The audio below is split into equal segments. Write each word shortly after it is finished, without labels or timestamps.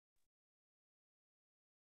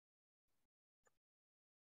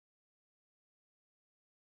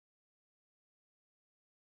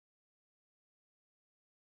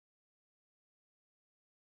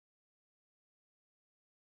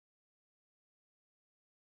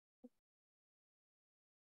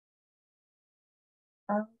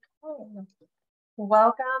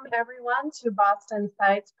Welcome everyone to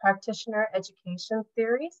BostonSight's Practitioner Education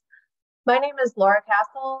Series. My name is Laura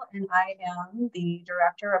Castle and I am the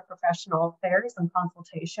Director of Professional Affairs and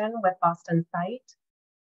Consultation with BostonSight.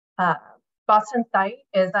 BostonSight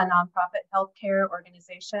is a nonprofit healthcare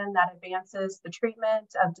organization that advances the treatment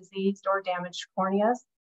of diseased or damaged corneas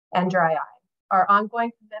and dry eye. Our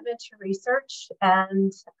ongoing commitment to research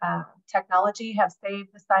and technology have saved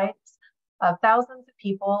the sights of thousands of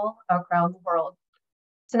people around the world.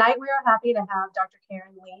 Tonight, we are happy to have Dr.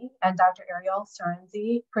 Karen Lee and Dr. Ariel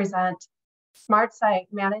Cerenzie present SmartSight,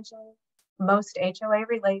 managing most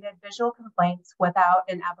HOA-related visual complaints without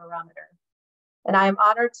an aberrometer. And I am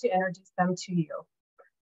honored to introduce them to you.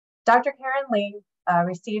 Dr. Karen Lee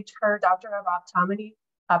received her Doctor of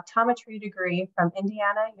Optometry degree from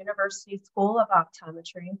Indiana University School of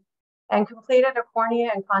Optometry and completed a cornea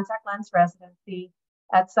and contact lens residency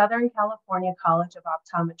at Southern California College of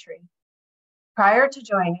Optometry. Prior to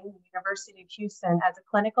joining the University of Houston as a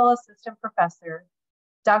clinical assistant professor,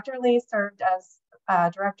 Dr. Lee served as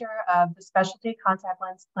director of the Specialty Contact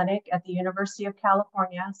Lens Clinic at the University of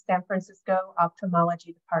California, San Francisco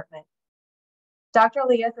Ophthalmology Department. Dr.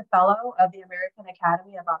 Lee is a fellow of the American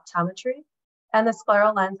Academy of Optometry and the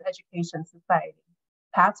Scleral Lens Education Society,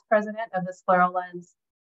 past president of the Scleral Lens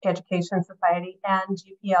Education Society and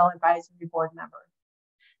GPL advisory board member.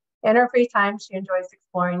 In her free time, she enjoys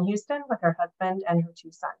exploring Houston with her husband and her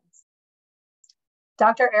 2 sons.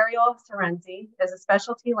 Dr. Ariel Cerenzie is a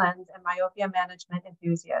specialty lens and myopia management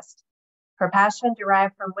enthusiast. Her passion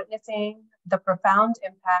derived from witnessing the profound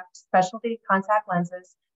impact specialty contact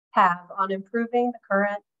lenses have on improving the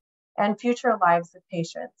current and future lives of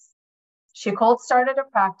patients. She cold started a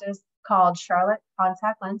practice called Charlotte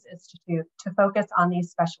Contact Lens Institute to focus on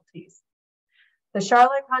these specialties. The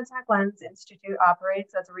Charlotte Contact Lens Institute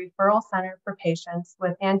operates as a referral center for patients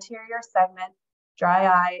with anterior segment, dry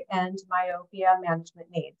eye, and myopia management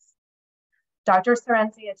needs. Dr.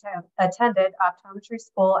 Cerenzie attended optometry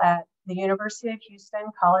school at the University of Houston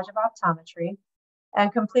College of Optometry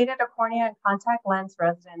and completed a cornea and contact lens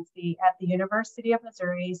residency at the University of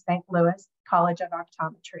Missouri St. Louis College of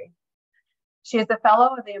Optometry. She is a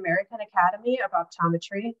fellow of the American Academy of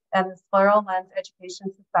Optometry and the Scleral Lens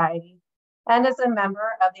Education Society, and is a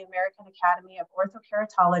member of the American Academy of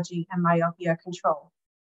Orthokeratology and Myopia Control.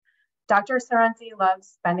 Dr. Cerenzie loves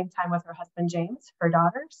spending time with her husband, James, her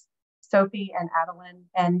daughters, Sophie and Adeline,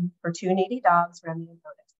 and her 2 needy dogs, Remy and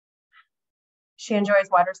Otis. She enjoys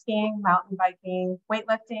water skiing, mountain biking,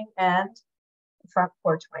 weightlifting, and front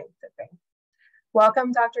porch wine sipping.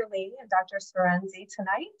 Welcome, Dr. Lee and Dr. Cerenzie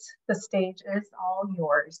tonight. The stage is all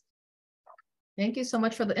yours. Thank you so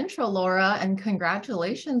much for the intro, Laura, and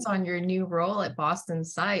congratulations on your new role at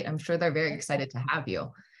BostonSight. I'm sure they're very excited to have you.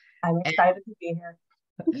 I'm excited to be here.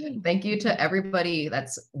 Thank you to everybody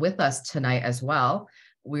that's with us tonight as well.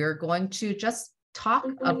 We're going to just talk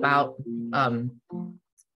about,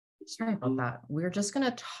 sorry about that. We're just going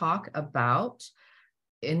to talk about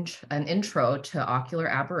an intro to ocular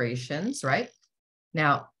aberrations, right?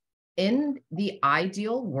 Now, in the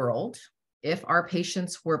ideal world, if our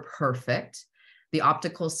patients were perfect, the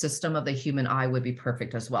optical system of the human eye would be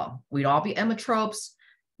perfect as well. We'd all be emmetropes,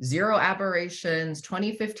 0 aberrations,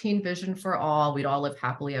 20/15 vision for all. We'd all live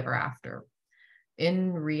happily ever after.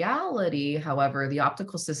 In reality, however, the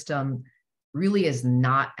optical system really is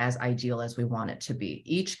not as ideal as we want it to be.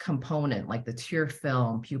 Each component, like the tear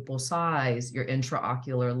film, pupil size, your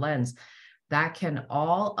intraocular lens, that can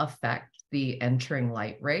all affect the entering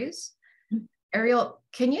light rays. Ariel,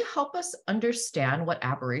 can you help us understand what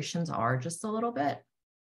aberrations are just a little bit?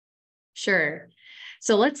 Sure.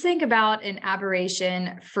 So let's think about an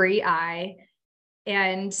aberration-free eye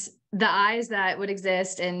and the eyes that would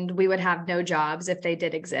exist, and we would have no jobs if they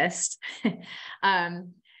did exist.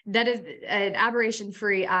 That is, an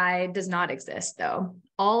aberration-free eye does not exist, though.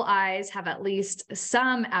 All eyes have at least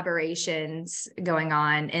some aberrations going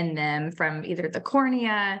on in them from either the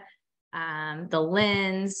cornea, the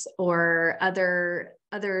lens, or other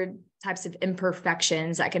types of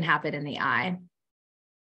imperfections that can happen in the eye.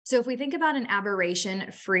 So if we think about an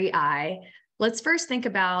aberration-free eye, let's first think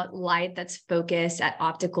about light that's focused at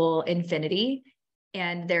optical infinity.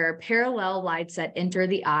 And there are parallel lights that enter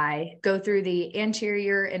the eye, go through the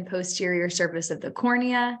anterior and posterior surface of the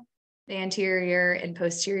cornea, the anterior and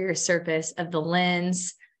posterior surface of the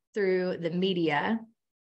lens, through the media.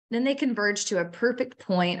 Then they converge to a perfect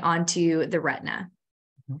point onto the retina.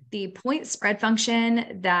 The point spread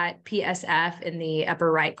function, that PSF in the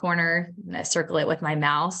upper right corner, I circle it with my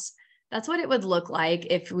mouse, that's what it would look like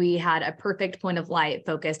if we had a perfect point of light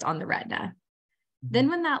focused on the retina. Then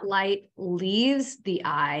when that light leaves the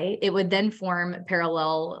eye, it would then form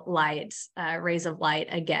parallel light, rays of light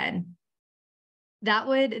again. That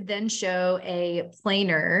would then show a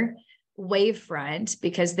planar wavefront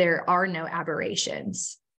because there are no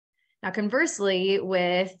aberrations. Now, conversely,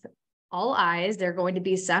 with all eyes, there are going to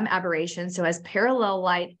be some aberrations. So as parallel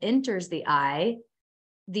light enters the eye,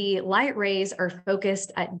 the light rays are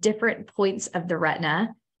focused at different points of the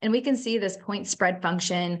retina. And we can see this point spread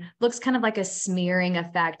function looks kind of like a smearing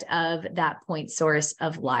effect of that point source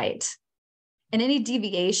of light. And any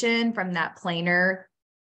deviation from that planar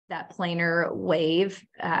wave,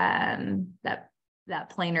 that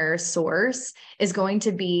planar source is going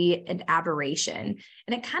to be an aberration.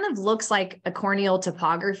 And it kind of looks like a corneal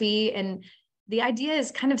topography. And the idea is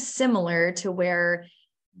kind of similar to where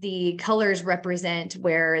the colors represent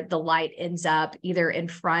where the light ends up either in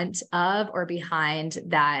front of or behind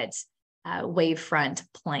that wavefront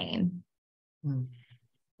plane.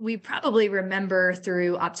 We probably remember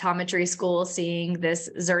through optometry school seeing this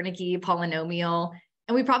Zernike polynomial,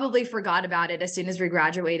 and we probably forgot about it as soon as we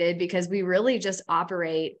graduated because we really just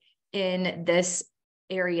operate in this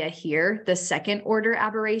area here, the second order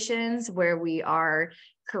aberrations, where we are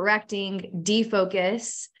correcting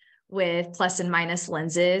defocus with plus and minus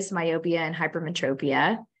lenses, myopia and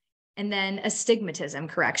hypermetropia, and then astigmatism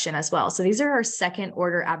correction as well. So these are our second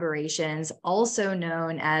order aberrations, also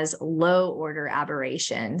known as low order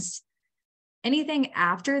aberrations. Anything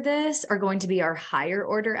after this are going to be our higher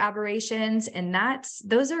order aberrations, and that's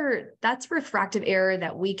refractive error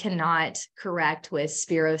that we cannot correct with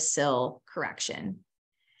spherocell correction.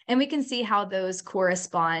 And we can see how those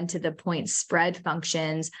correspond to the point spread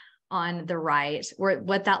functions on the right, or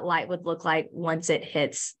what that light would look like once it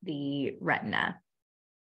hits the retina.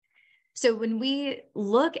 So when we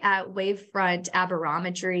look at wavefront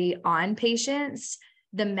aberrometry on patients,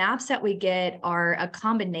 the maps that we get are a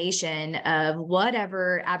combination of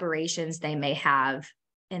whatever aberrations they may have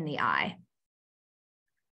in the eye.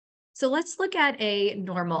 So let's look at a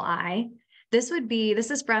normal eye. This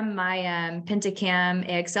is from my Pentacam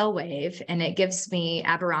AXL wave, and it gives me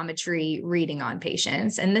aberrometry reading on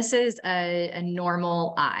patients. And this is a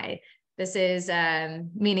normal eye. This is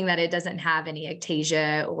meaning that it doesn't have any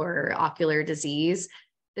ectasia or ocular disease.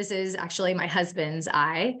 This is actually my husband's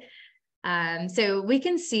eye. So we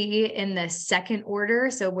can see in the second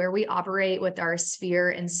order, so where we operate with our sphere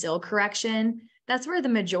and sill correction, that's where the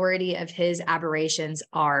majority of his aberrations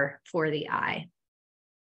are for the eye.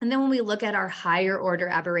 And then when we look at our higher order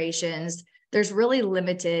aberrations, there's really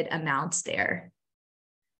limited amounts there.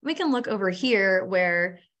 We can look over here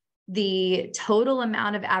where the total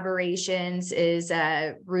amount of aberrations is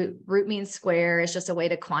root mean square. It's just a way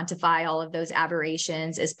to quantify all of those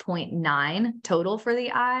aberrations is 0.9 total for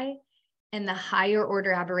the eye. And the higher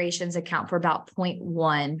order aberrations account for about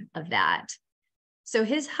 0.1 of that. So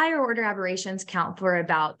his higher order aberrations count for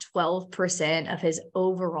about 12% of his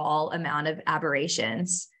overall amount of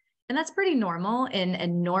aberrations. And that's pretty normal in a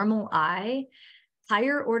normal eye.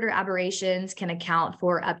 Higher order aberrations can account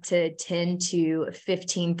for up to 10 to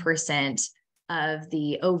 15% of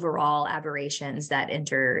the overall aberrations that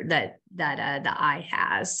the eye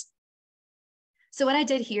has. So what I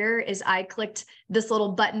did here is I clicked this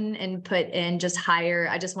little button and put in just higher.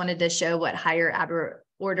 I just wanted to show what higher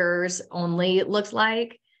orders only looks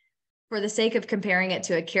like for the sake of comparing it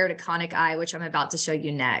to a keratoconic eye, which I'm about to show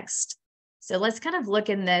you next. So let's kind of look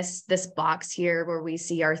in this box here where we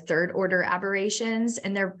see our third order aberrations,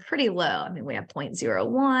 and they're pretty low. I mean, we have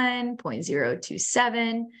 0.01,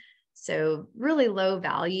 0.027, so really low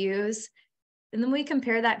values. And then we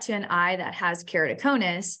compare that to an eye that has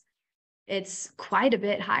keratoconus, it's quite a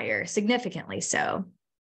bit higher, significantly so.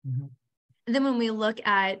 Mm-hmm. And then when we look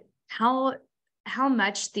at how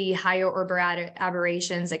much the higher order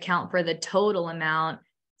aberrations account for the total amount,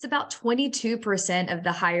 it's about 22% of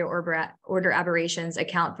the higher order aberrations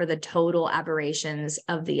account for the total aberrations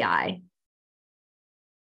of the eye.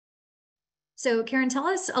 So Karen, tell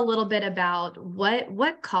us a little bit about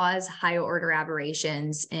what cause higher order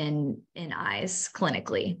aberrations in eyes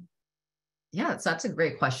clinically. Yeah, so that's a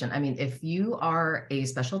great question. I mean, if you are a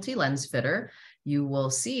specialty lens fitter, you will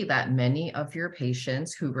see that many of your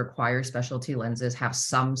patients who require specialty lenses have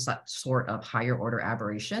some sort of higher order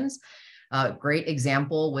aberrations. A great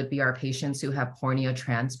example would be our patients who have cornea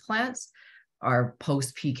transplants, our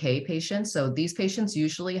post-PK patients. So these patients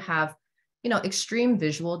usually have, extreme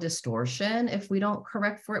visual distortion if we don't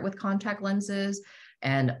correct for it with contact lenses.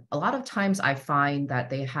 And a lot of times I find that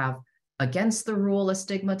they have against the rule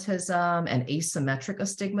astigmatism and asymmetric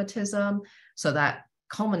astigmatism. So that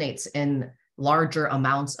culminates in larger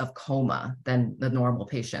amounts of coma than the normal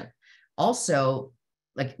patient. Also,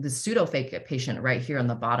 like the pseudophakic patient right here in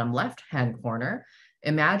the bottom left-hand corner,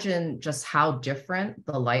 imagine just how different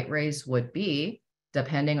the light rays would be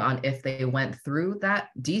depending on if they went through that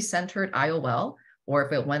decentered IOL or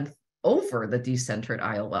if it went over the decentered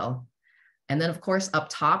IOL. And then, of course, up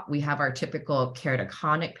top, we have our typical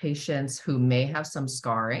keratoconic patients who may have some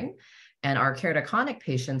scarring. And our keratoconic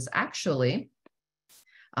patients actually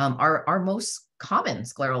are our most common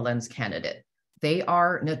scleral lens candidate. They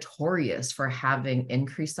are notorious for having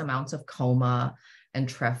increased amounts of coma and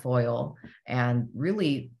trefoil. And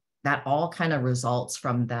really, that all kind of results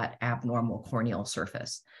from that abnormal corneal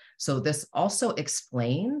surface. So this also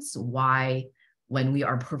explains why when we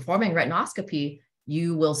are performing retinoscopy,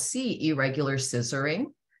 you will see irregular scissoring,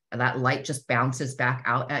 and that light just bounces back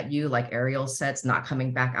out at you. Like Ariel said, it's not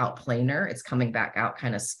coming back out planar, it's coming back out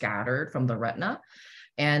kind of scattered from the retina.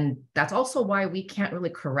 And that's also why we can't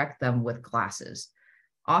really correct them with glasses.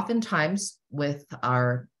 Oftentimes with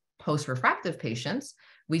our post-refractive patients,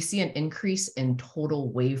 we see an increase in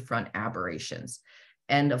total wavefront aberrations.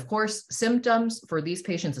 And of course, symptoms for these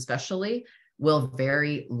patients especially will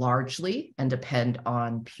vary largely and depend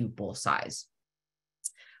on pupil size.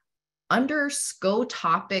 Under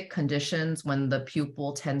scotopic conditions, when the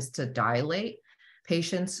pupil tends to dilate,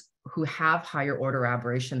 patients who have higher order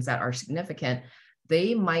aberrations that are significant,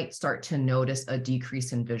 they might start to notice a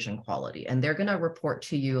decrease in vision quality. And they're going to report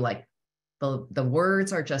to you like the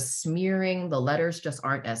words are just smearing, the letters just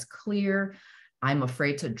aren't as clear. I'm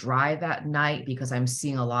afraid to drive at night because I'm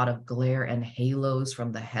seeing a lot of glare and halos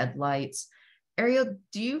from the headlights. Ariel,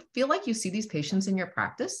 do you feel like you see these patients in your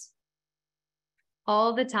practice?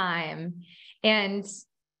 All the time. And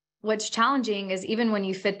what's challenging is even when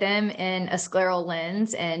you fit them in a scleral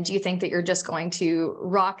lens and you think that you're just going to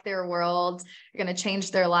rock their world, you're going to change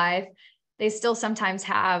their life, they still sometimes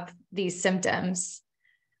have these symptoms.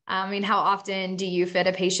 I mean, how often do you fit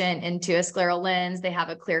a patient into a scleral lens? They have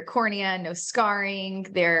a clear cornea, no scarring,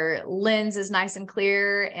 their lens is nice and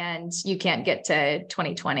clear, and you can't get to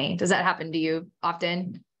 20/20. Does that happen to you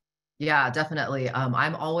often? Yeah, definitely.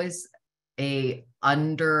 I'm always a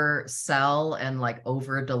undersell and like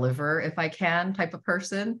over deliver if I can type of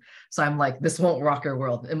person. So I'm like, this won't rock your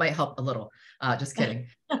world. It might help a little. Just kidding.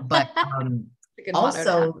 But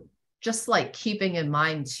also just like keeping in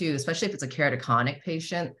mind too, especially if it's a keratoconic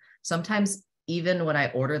patient, sometimes even when I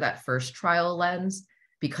order that first trial lens,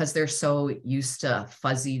 because they're so used to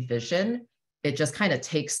fuzzy vision, it just kind of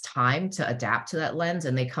takes time to adapt to that lens,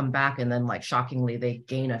 and they come back and then like shockingly, they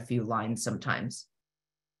gain a few lines sometimes.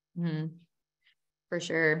 Mm-hmm. For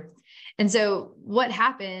sure. And so what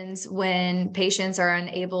happens when patients are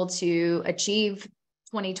unable to achieve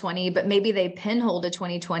 20/20, but maybe they pinhole to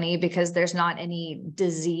 20/20 because there's not any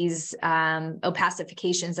disease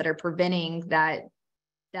opacifications that are preventing that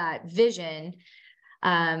vision?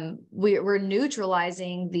 We're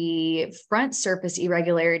neutralizing the front surface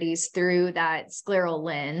irregularities through that scleral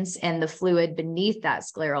lens and the fluid beneath that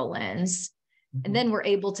scleral lens. And then we're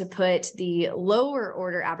able to put the lower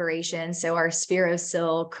order aberration, so our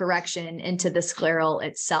spherocil correction, into the scleral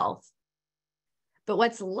itself. But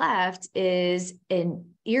what's left is an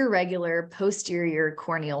irregular posterior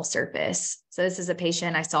corneal surface. So this is a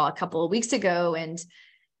patient I saw a couple of weeks ago, and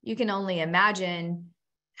you can only imagine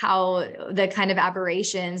how the kind of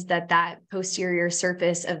aberrations that posterior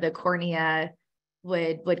surface of the cornea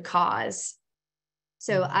would cause.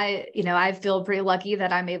 So I feel pretty lucky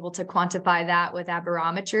that I'm able to quantify that with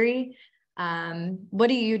aberrometry. What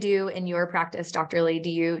do you do in your practice, Dr. Lee?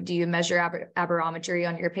 Do you measure aberrometry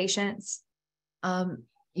on your patients?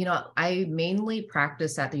 I mainly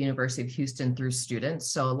practice at the University of Houston through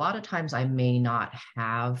students. So a lot of times I may not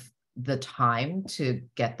have the time to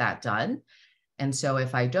get that done. And so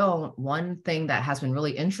if I don't, one thing that has been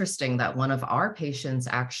really interesting that one of our patients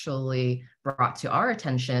actually brought to our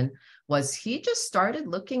attention was he just started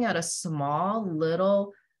looking at a small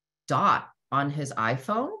little dot on his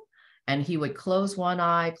iPhone, and he would close one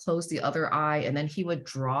eye, close the other eye, and then he would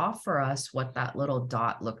draw for us what that little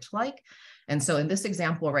dot looked like. And so in this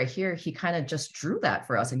example right here, he kind of just drew that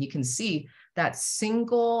for us, and you can see that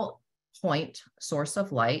single point source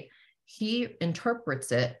of light. He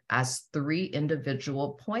interprets it as 3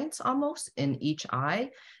 individual points almost in each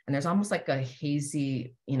eye. And there's almost like a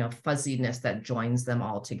hazy, fuzziness that joins them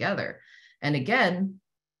all together. And again,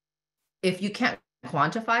 if you can't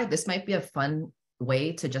quantify, this might be a fun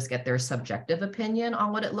way to just get their subjective opinion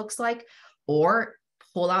on what it looks like, or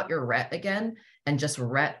pull out your ret again and just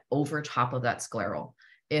ret over top of that scleral.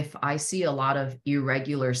 If I see a lot of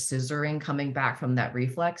irregular scissoring coming back from that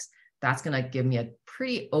reflex, that's going to give me a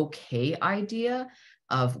pretty okay idea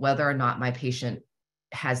of whether or not my patient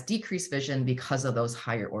has decreased vision because of those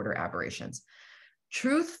higher order aberrations.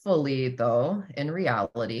 Truthfully, though, in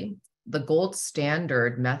reality, the gold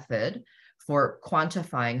standard method for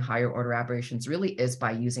quantifying higher order aberrations really is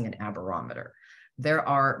by using an aberrometer. There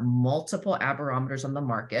are multiple aberrometers on the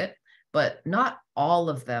market, but not all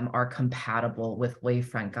of them are compatible with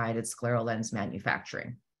wavefront guided scleral lens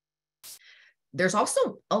manufacturing. There's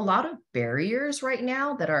also a lot of barriers right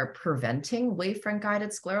now that are preventing wavefront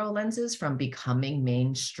guided scleral lenses from becoming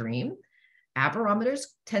mainstream. Aberrometers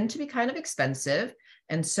tend to be kind of expensive,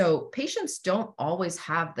 and so patients don't always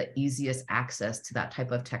have the easiest access to that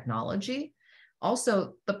type of technology.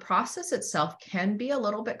 Also, the process itself can be a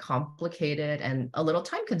little bit complicated and a little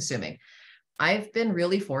time consuming. I've been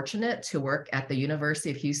really fortunate to work at the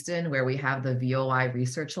University of Houston, where we have the VOI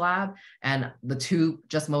research lab and the two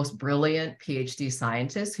just most brilliant PhD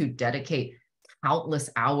scientists who dedicate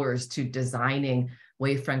countless hours to designing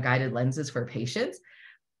wavefront guided lenses for patients.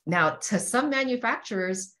 Now, to some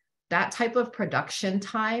manufacturers, that type of production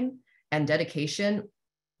time and dedication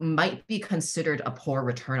might be considered a poor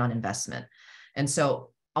return on investment. And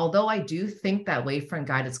so, although I do think that wavefront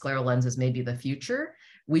guided scleral lenses may be the future,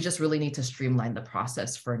 we just really need to streamline the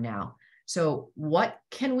process for now. So what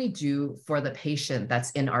can we do for the patient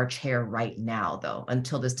that's in our chair right now, though,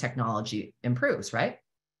 until this technology improves, right?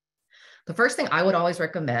 The first thing I would always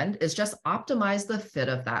recommend is just optimize the fit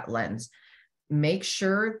of that lens. Make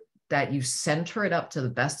sure that you center it up to the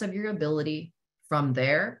best of your ability. From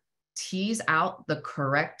there, tease out the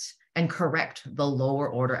correct the lower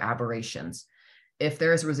order aberrations. If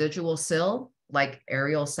there's residual sill, like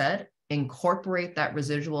Ariel said, incorporate that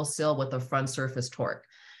residual sill with a front surface toric.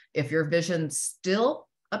 If your vision still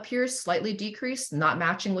appears slightly decreased, not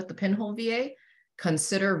matching with the pinhole VA,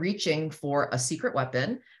 consider reaching for a secret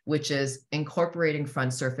weapon, which is incorporating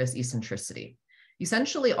front surface eccentricity.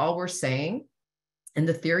 Essentially, all we're saying, and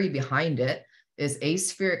the theory behind it, is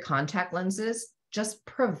aspheric contact lenses just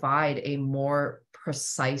provide a more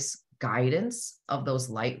precise guidance of those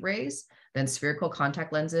light rays than spherical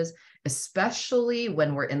contact lenses, especially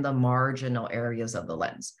when we're in the marginal areas of the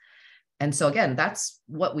lens. And so again, that's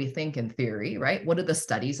what we think in theory, right? What do the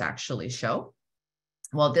studies actually show?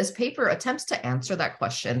 Well, this paper attempts to answer that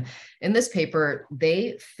question. In this paper,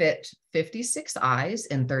 they fit 56 eyes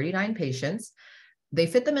in 39 patients. They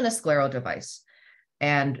fit them in a scleral device.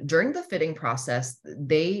 And during the fitting process,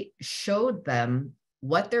 they showed them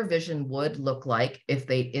what their vision would look like if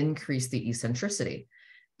they increased the eccentricity.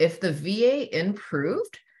 If the VA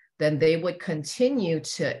improved, then they would continue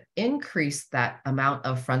to increase that amount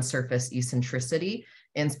of front surface eccentricity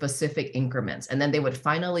in specific increments. And then they would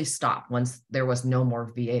finally stop once there was no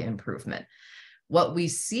more VA improvement. What we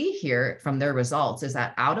see here from their results is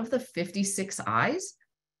that out of the 56 eyes,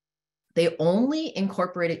 they only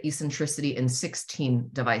incorporated eccentricity in 16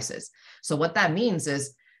 devices. So what that means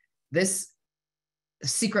is this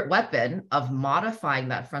secret weapon of modifying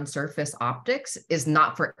that front surface optics is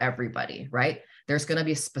not for everybody, right? There's going to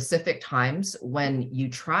be specific times when you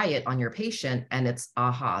try it on your patient and it's,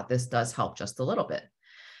 aha, this does help just a little bit.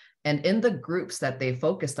 And in the groups that they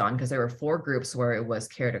focused on, because there were 4 groups where it was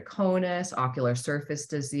keratoconus, ocular surface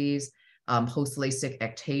disease, post-LASIK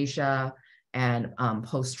ectasia, and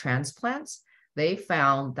post-transplants, they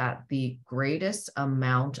found that the greatest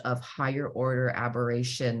amount of higher order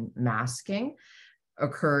aberration masking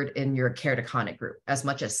occurred in your keratoconic group, as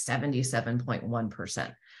much as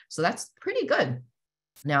 77.1%. So that's pretty good.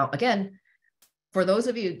 Now, again, for those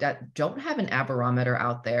of you that don't have an aberrometer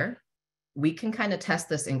out there, we can kind of test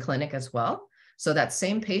this in clinic as well. So that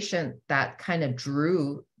same patient that kind of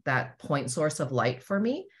drew that point source of light for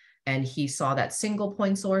me, and he saw that single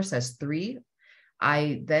point source as 3,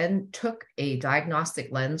 I then took a diagnostic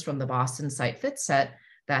lens from the BostonSight fit set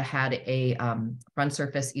that had a front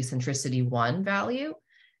surface eccentricity 1 value,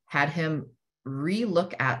 had him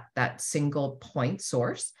re-look at that single point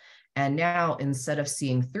source. And now instead of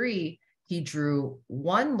seeing 3, he drew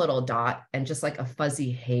 1 little dot and just like a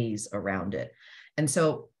fuzzy haze around it. And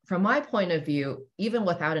so from my point of view, even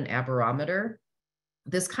without an aberrometer,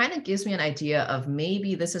 this kind of gives me an idea of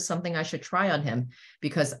maybe this is something I should try on him,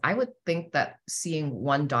 because I would think that seeing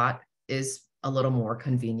 1 dot is a little more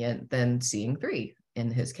convenient than seeing 3 in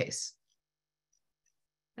his case.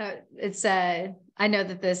 I know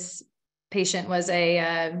that this patient was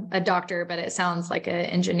a doctor, but it sounds like an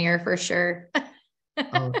engineer for sure.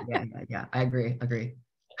 Oh, yeah. I agree.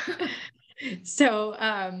 So,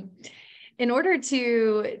 in order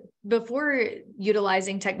to, before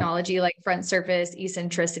utilizing technology like front surface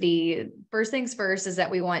eccentricity, first things first is that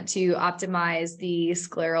we want to optimize the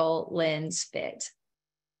scleral lens fit.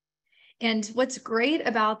 And what's great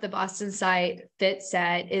about the BostonSight fit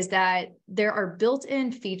set is that there are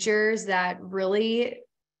built-in features that really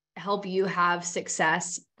help you have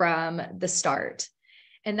success from the start.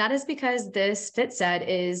 And that is because this fit set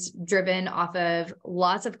is driven off of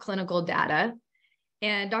lots of clinical data.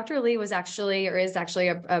 And Dr. Lee was actually, or is actually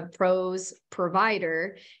a pros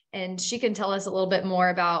provider, and she can tell us a little bit more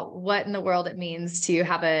about what in the world it means to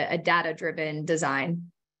have a data-driven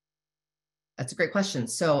design. That's a great question.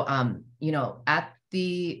 So, at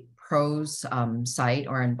the pros site,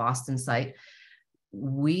 or in BostonSight,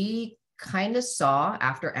 we kind of saw,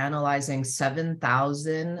 after analyzing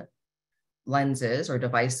 7,000 lenses or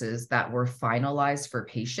devices that were finalized for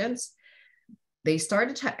patients, they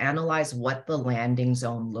started to analyze what the landing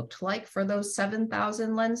zone looked like for those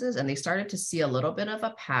 7,000 lenses. And they started to see a little bit of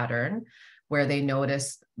a pattern where they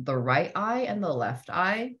noticed the right eye and the left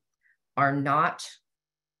eye are not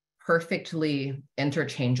perfectly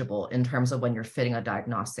interchangeable in terms of when you're fitting a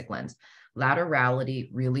diagnostic lens. Laterality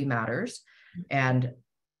really matters. And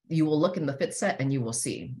you will look in the fit set and you will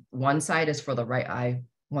see one side is for the right eye,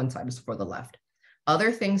 one side is for the left.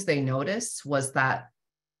 Other things they noticed was that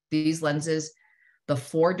these lenses, the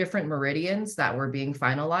 4 different meridians that were being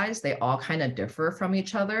finalized, they all kind of differ from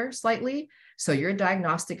each other slightly. So your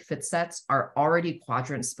diagnostic fit sets are already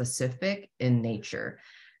quadrant specific in nature.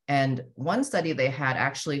 And one study they had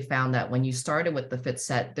actually found that when you started with the fit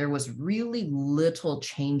set, there was really little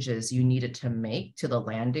changes you needed to make to the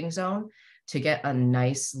landing zone to get a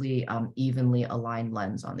nicely evenly aligned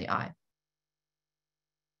lens on the eye.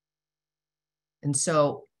 And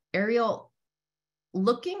so, Ariel,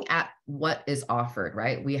 looking at what is offered,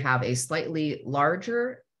 right? We have a slightly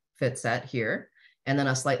larger fit set here, and then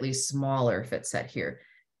a slightly smaller fit set here.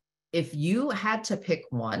 If you had to pick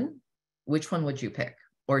one, which one would you pick?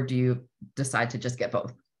 Or do you decide to just get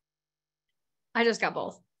both? I just got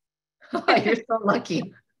both. You're so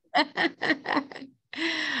lucky.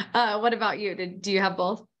 What about you? Do you have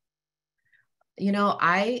both?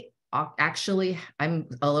 I'm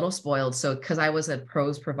a little spoiled. So, because I was a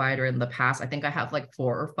pros provider in the past, I think I have like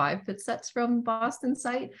 4 or 5 fit sets from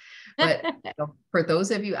BostonSight. But for those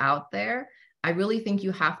of you out there, I really think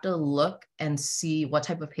you have to look and see what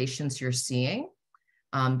type of patients you're seeing,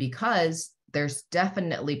 because there's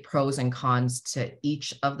definitely pros and cons to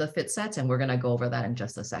each of the fit sets. And we're going to go over that in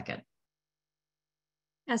just a second.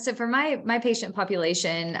 Yeah, so for my patient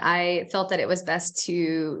population, I felt that it was best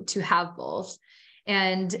to have both.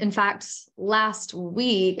 And in fact, last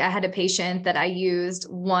week, I had a patient that I used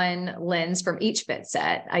one lens from each fit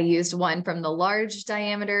set. I used one from the large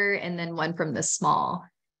diameter and then one from the small.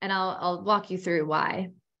 And I'll walk you through why.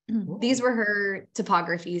 Ooh. These were her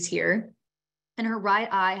topographies here. And her right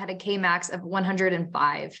eye had a Kmax of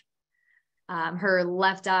 105. Her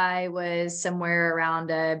left eye was somewhere around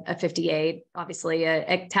a 58, obviously a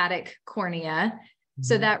ectatic cornea.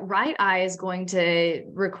 So that right eye is going to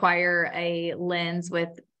require a lens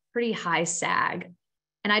with pretty high sag.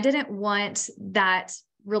 And I didn't want that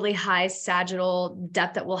really high sagittal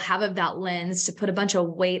depth that we'll have of that lens to put a bunch of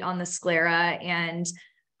weight on the sclera and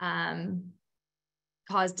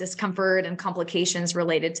cause discomfort and complications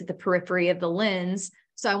related to the periphery of the lens.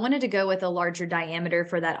 So I wanted to go with a larger diameter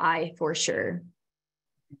for that eye for sure.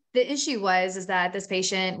 The issue is that this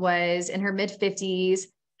patient was in her mid-50s,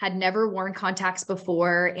 had never worn contacts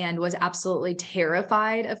before, and was absolutely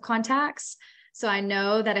terrified of contacts. So I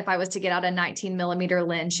know that if I was to get out a 19 millimeter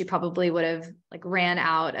lens, she probably would have ran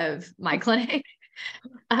out of my clinic.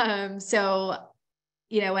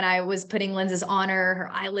 When I was putting lenses on her, her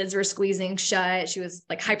eyelids were squeezing shut. She was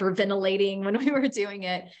hyperventilating when we were doing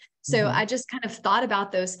it. So I just kind of thought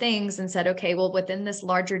about those things and said, okay, well, within this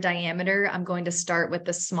larger diameter, I'm going to start with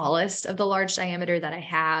the smallest of the large diameter that I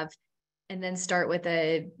have, and then start with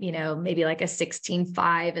a, maybe like a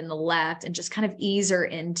 16.5 in the left, and just kind of ease her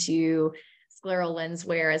into scleral lens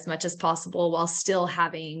wear as much as possible while still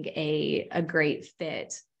having a great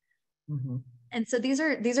fit. Mm-hmm. And so these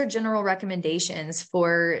are general recommendations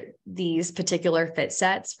for these particular fit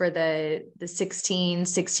sets for the 16,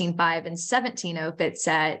 16.5, and 17.0 fit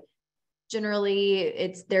set. Generally,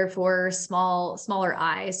 it's therefore smaller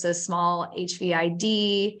eyes, so small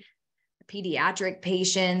HVID, pediatric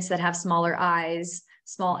patients that have smaller eyes,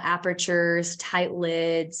 small apertures, tight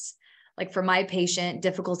lids. Like for my patient,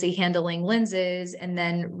 difficulty handling lenses, and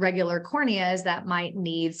then regular corneas that might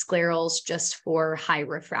need sclerals just for high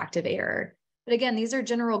refractive error. But again, these are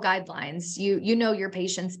general guidelines. You know your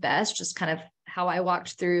patient's best, just kind of how I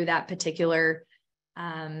walked through that particular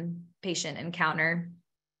patient encounter.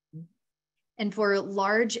 And for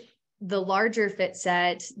the larger fit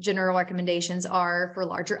set, general recommendations are for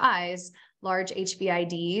larger eyes, large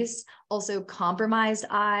HBIDs, also compromised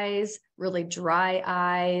eyes, really dry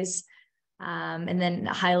eyes, and then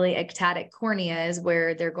highly ectatic corneas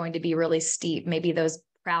where they're going to be really steep, maybe those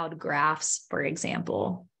proud grafts, for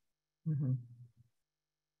example. Mm-hmm.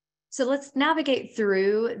 So let's navigate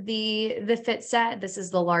through the fit set. This is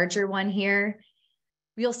the larger one here.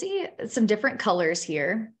 You'll see some different colors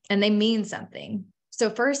here, and they mean something. So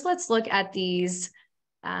first, let's look at these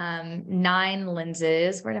 9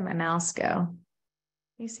 lenses. Where did my mouse go? Can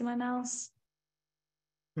you see my mouse?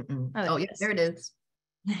 Oh, yeah, there it is.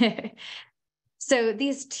 So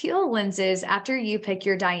these teal lenses, after you pick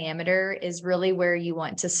your diameter, is really where you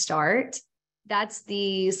want to start. That's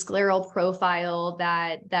the scleral profile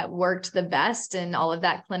that worked the best in all of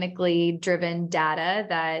that clinically driven data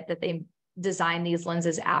that they designed these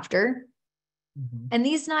lenses after. Mm-hmm. And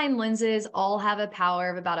these 9 lenses all have a power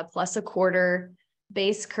of about a +1/4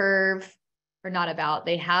 base curve, or not about,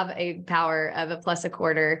 they have a power of a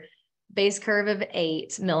 +1/4 base curve of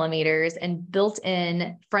 8 millimeters and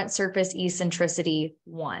built-in front surface eccentricity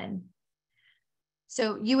 1.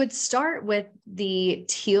 So you would start with the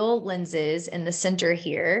teal lenses in the center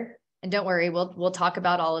here. And don't worry, we'll talk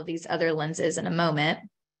about all of these other lenses in a moment.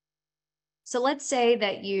 So let's say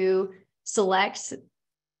that you select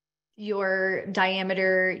your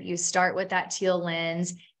diameter, you start with that teal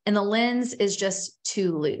lens, and the lens is just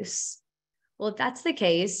too loose. Well, if that's the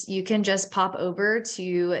case, you can just pop over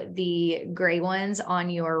to the gray ones on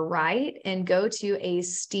your right and go to a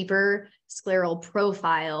steeper scleral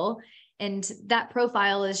profile. And that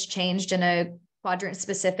profile is changed in a quadrant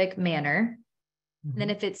specific manner. Mm-hmm. And then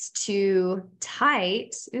if it's too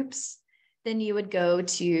tight, then you would go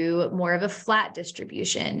to more of a flat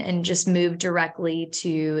distribution and just move directly to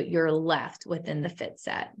your left within the fit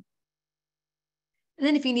set. And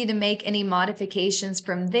then if you need to make any modifications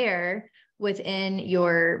from there within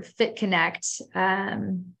your Fit Connect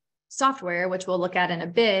software, which we'll look at in a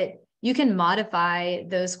bit, you can modify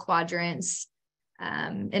those quadrants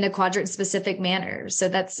in a quadrant specific manner. So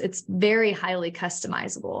it's very highly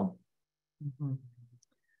customizable. Mm-hmm.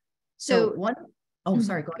 So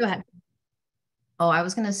sorry, go ahead. Oh, I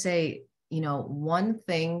was going to say, one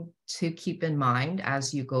thing to keep in mind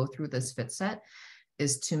as you go through this fit set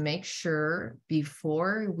is to make sure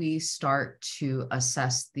before we start to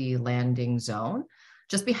assess the landing zone,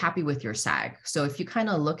 just be happy with your sag. So if you kind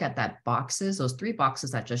of look at those 3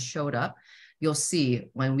 boxes that just showed up, you'll see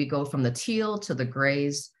when we go from the teal to the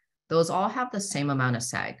grays, those all have the same amount of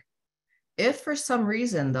sag. If for some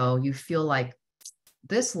reason though, you feel like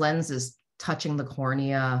this lens is touching the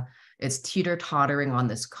cornea, it's teeter-tottering on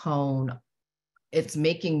this cone, it's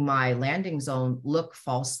making my landing zone look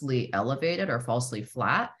falsely elevated or falsely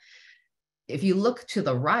flat. If you look to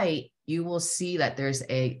the right, you will see that there's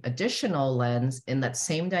an additional lens in that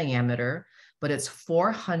same diameter, but it's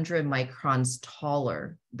 400 microns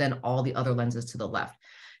taller than all the other lenses to the left.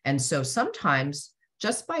 And so sometimes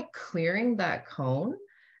just by clearing that cone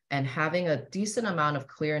and having a decent amount of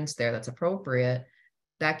clearance there that's appropriate,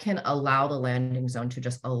 that can allow the landing zone to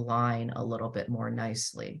just align a little bit more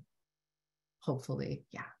nicely. Hopefully,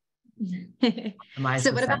 yeah.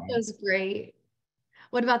 So what about those gray?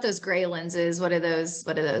 What about those gray lenses? What do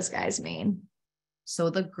those guys mean?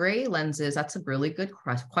 So the gray lenses, that's a really good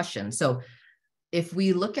question. So if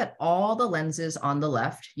we look at all the lenses on the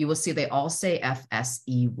left, you will see they all say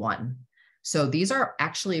FSE1. So these are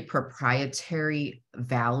actually proprietary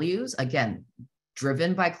values, again,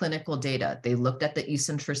 driven by clinical data. They looked at the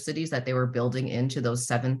eccentricities that they were building into those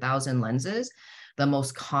 7,000 lenses. The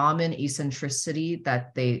most common eccentricity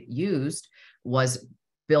that they used was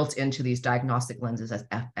built into these diagnostic lenses as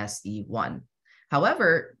FSE1.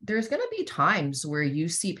 However, there's going to be times where you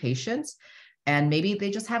see patients and maybe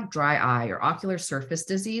they just have dry eye or ocular surface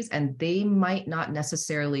disease, and they might not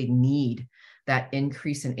necessarily need that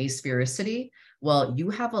increase in asphericity. Well,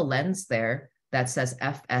 you have a lens there that says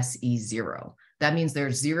FSE0. That means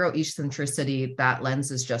there's 0 eccentricity. That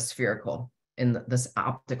lens is just spherical in this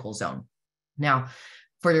optical zone. Now,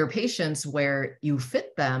 for your patients where you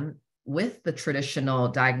fit them with the traditional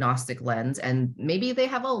diagnostic lens, and maybe they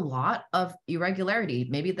have a lot of irregularity,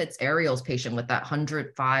 maybe that's Ariel's patient with that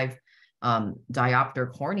 105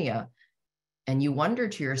 diopter cornea, and you wonder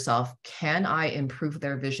to yourself, can I improve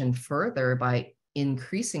their vision further by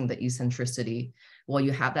increasing the eccentricity? Well,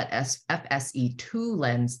 you have that FSE2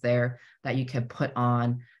 lens there that you can put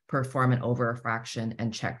on, perform an over-refraction,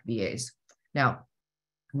 and check VAs. Now,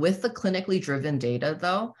 with the clinically driven data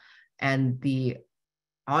though, and the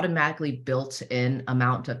automatically built-in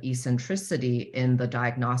amount of eccentricity in the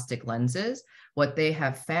diagnostic lenses, what they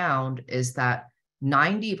have found is that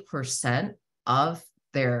 90% of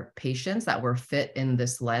their patients that were fit in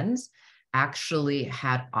this lens actually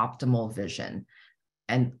had optimal vision,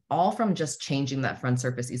 and all from just changing that front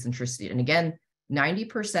surface eccentricity. And again,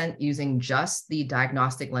 90% using just the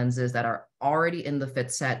diagnostic lenses that are already in the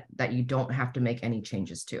fit set that you don't have to make any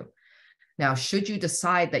changes to. Now, should you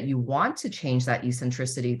decide that you want to change that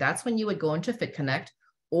eccentricity, that's when you would go into Fit Connect,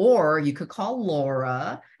 or you could call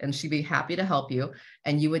Laura and she'd be happy to help you.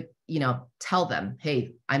 And you would, tell them,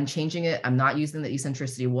 hey, I'm changing it. I'm not using the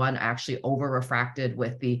eccentricity one. I actually over refracted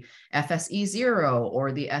with the FSE 0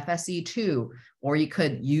 or the FSE 2, or you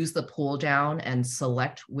could use the pull down and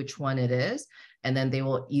select which one it is. And then they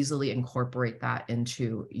will easily incorporate that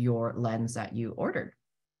into your lens that you ordered.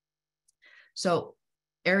 So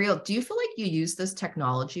Ariel, do you feel like you use this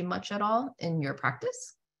technology much at all in your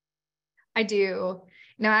practice? I do.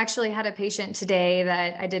 I actually had a patient today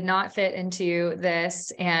that I did not fit into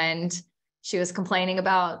this, and she was complaining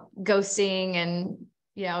about ghosting and,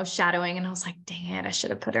 shadowing. And I was like, dang it, I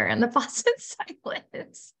should have put her in the BostonSight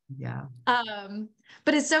lens. Yeah.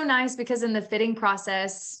 But it's so nice because in the fitting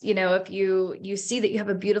process, if you see that you have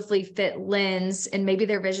a beautifully fit lens and maybe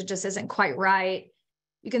their vision just isn't quite right,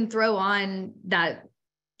 you can throw on that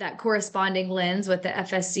corresponding lens with the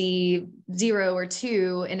FSC 0 or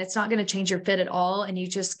 2, and it's not going to change your fit at all. And you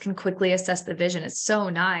just can quickly assess the vision. It's so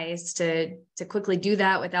nice to quickly do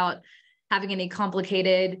that without having any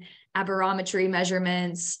complicated aberrometry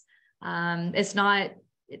measurements.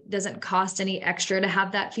 It doesn't cost any extra to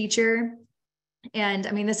have that feature. And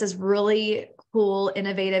I mean, this is really cool,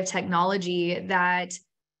 innovative technology that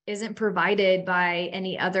isn't provided by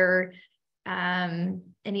any other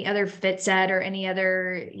fit set or any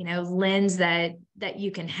other, lens that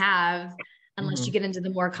you can have, unless you get into the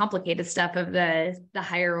more complicated stuff of the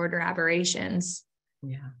higher order aberrations.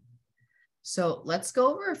 Yeah. So let's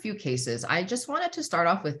go over a few cases. I just wanted to start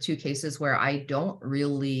off with 2 cases where I don't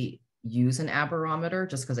really use an aberrometer,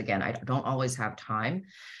 just because, again, I don't always have time.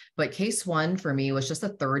 But case 1 for me was just a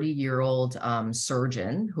 30-year-old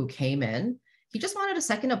surgeon who came in. He just wanted a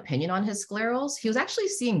second opinion on his sclerals. He was actually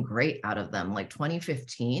seeing great out of them, like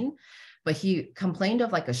 2015, but he complained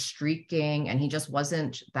of like a streaking, and he just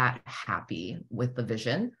wasn't that happy with the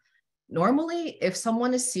vision. Normally, if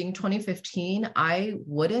someone is seeing 2015, I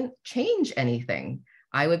wouldn't change anything.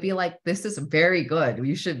 I would be like, this is very good.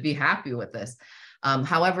 You should be happy with this.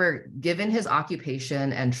 However, given his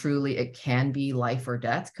occupation, and truly it can be life or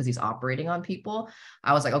death because he's operating on people,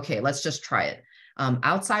 I was like, okay, let's just try it.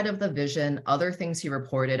 Outside of the vision, other things he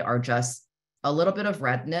reported are just a little bit of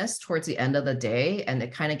redness towards the end of the day, and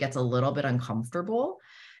it kind of gets a little bit uncomfortable.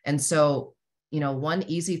 And so, one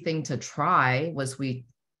easy thing to try was we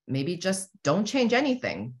maybe just don't change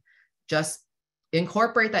anything, just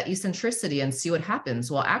incorporate that eccentricity and see what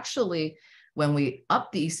happens. Well, actually, when we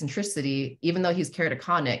up the eccentricity, even though he's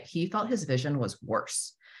keratoconic, he felt his vision was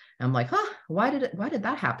worse. And I'm like, why did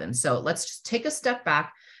that happen? So let's just take a step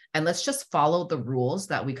back and let's just follow the rules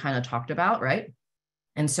that we kind of talked about, right?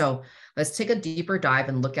 And so let's take a deeper dive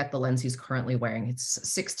and look at the lens he's currently wearing. It's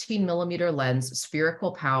 16mm lens,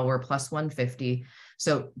 spherical power, plus 150.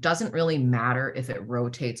 So doesn't really matter if it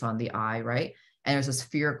rotates on the eye, right? And there's a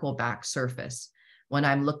spherical back surface. When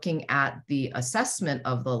I'm looking at the assessment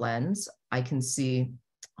of the lens, I can see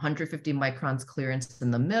 150 microns clearance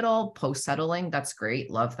in the middle, post-settling. That's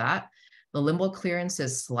great. Love that. The limbal clearance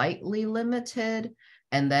is slightly limited.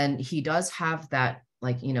 And then he does have that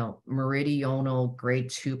meridional grade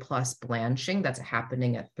 2+ blanching that's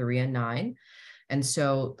happening at 3 and 9. And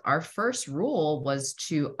so our first rule was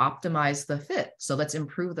to optimize the fit. So let's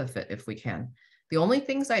improve the fit if we can. The only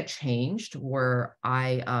things I changed were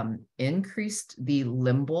I increased the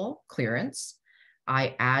limbal clearance.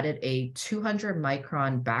 I added a 200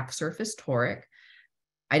 micron back surface toric.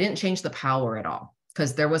 I didn't change the power at all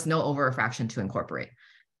because there was no over refraction to incorporate.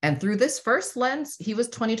 And through this first lens, he was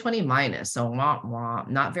 20/20 minus, so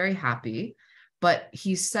not very happy. But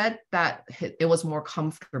he said that it was more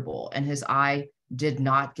comfortable and his eye did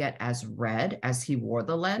not get as red as he wore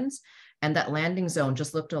the lens. And that landing zone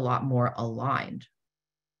just looked a lot more aligned.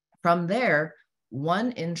 From there,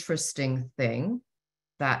 one interesting thing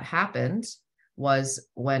that happened was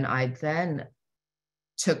when I then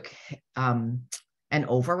took an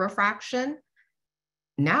over refraction.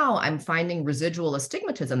 Now I'm finding residual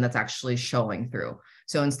astigmatism that's actually showing through.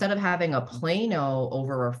 So instead of having a plano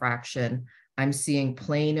over refraction, I'm seeing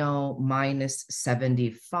plano minus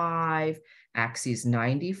 75, axis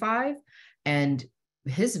 95. And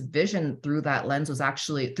his vision through that lens was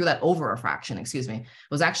actually, through that over refraction,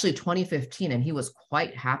 was actually 2015. And he was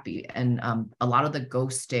quite happy. And a lot of the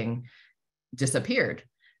ghosting disappeared.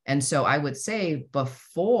 And so I would say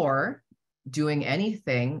before doing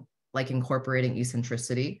anything like incorporating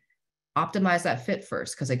eccentricity, optimize that fit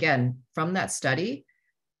first. Because again, from that study,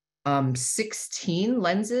 16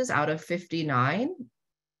 lenses out of 59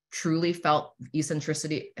 truly felt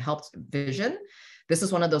eccentricity helped vision. This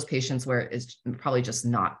is one of those patients where it's probably just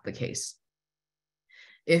not the case.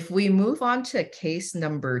 If we move on to case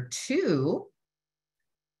number 2,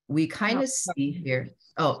 we kind of see here.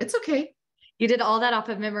 Oh, it's okay. You did all that off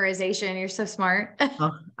of memorization. You're so smart.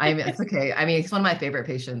 Oh, it's okay. I mean, it's one of my favorite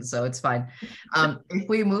patients, so it's fine. If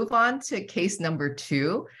we move on to case number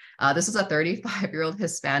 2, this is a 35-year-old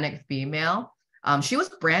Hispanic female. She was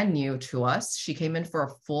brand new to us. She came in for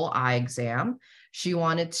a full eye exam. She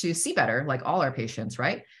wanted to see better, like all our patients,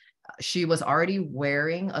 right? She was already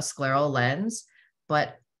wearing a scleral lens,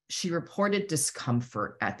 but she reported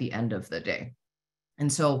discomfort at the end of the day.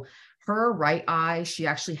 And so her right eye, she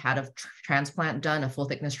actually had a transplant done, a full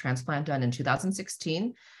thickness transplant done in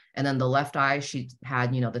 2016. And then the left eye, she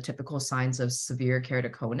had, the typical signs of severe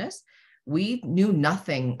keratoconus. We knew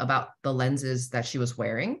nothing about the lenses that she was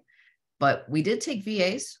wearing, but we did take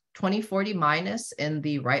VAs, 20/40 minus in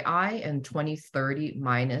the right eye and 20/30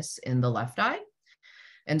 minus in the left eye.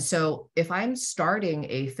 And so if I'm starting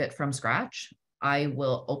a fit from scratch, I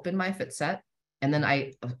will open my fit set, and then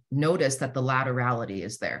I notice that the laterality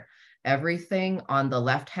is there. Everything on the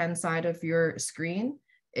left-hand side of your screen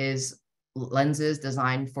is lenses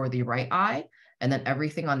designed for the right eye, and then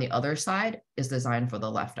everything on the other side is designed for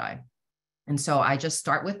the left eye. And so I just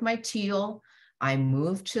start with my teal. I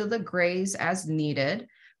move to the grays as needed.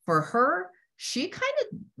 For her, she kind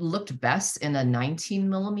of looked best in a 19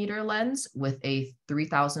 millimeter lens with a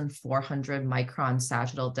 3,400 micron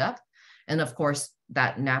sagittal depth. And of course,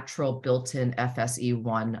 that natural built-in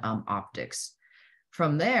FSE1 optics.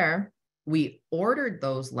 From there, we ordered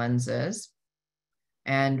those lenses,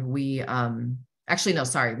 and we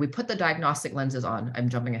we put the diagnostic lenses on. I'm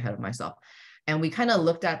jumping ahead of myself. And we kind of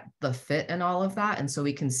looked at the fit and all of that. And so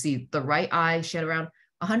we can see the right eye, she had around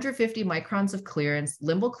 150 microns of clearance.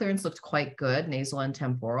 Limbal clearance looked quite good, nasal and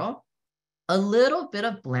temporal. A little bit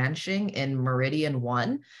of blanching in meridian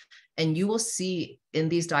 1. And you will see in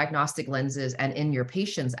these diagnostic lenses and in your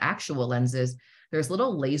patient's actual lenses, there's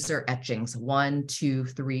little laser etchings, 1, 2,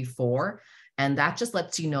 3, 4. And that just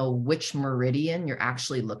lets you know which meridian you're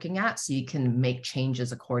actually looking at, so you can make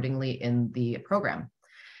changes accordingly in the program.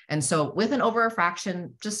 And so with an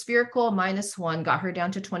over-refraction, just spherical -1 got her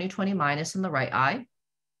down to 20/20 minus in the right eye.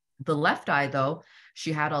 The left eye, though,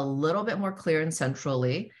 she had a little bit more clearance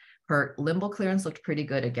centrally. Her limbal clearance looked pretty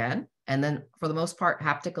good again. And then for the most part,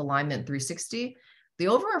 haptic alignment 360. The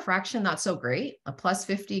over-refraction, not so great. A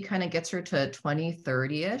 +50 kind of gets her to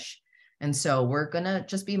 20/30-ish. And so we're going to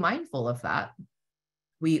just be mindful of that.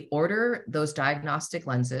 We order those diagnostic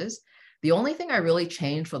lenses. The only thing I really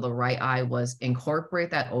changed for the right eye was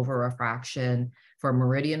incorporate that over-refraction. For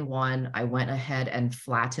meridian 1, I went ahead and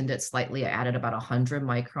flattened it slightly. I added about 100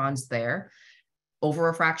 microns there.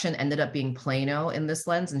 Over-refraction ended up being plano in this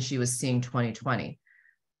lens, and she was seeing 20/20.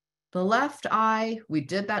 The left eye, we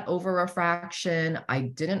did that over-refraction. I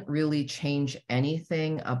didn't really change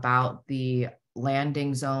anything about the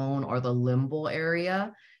landing zone or the limbal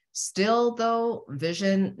area. Still, though,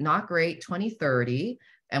 vision not great, 20/30.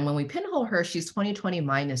 And when we pinhole her, she's 20/20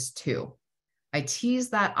 -2. I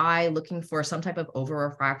tease that eye looking for some type of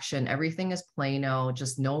over-refraction. Everything is plano,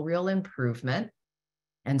 just no real improvement.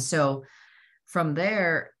 And so from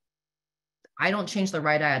there, I don't change the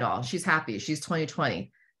right eye at all. She's happy. She's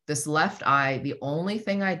 20/20. This left eye, the only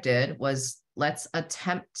thing I did was let's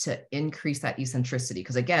attempt to increase that eccentricity.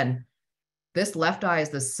 Because again, this left eye is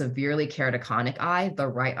the severely keratoconic eye. The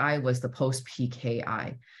right eye was the post-PK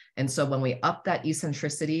eye. And so when we up that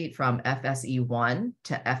eccentricity from FSE1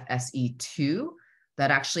 to FSE2,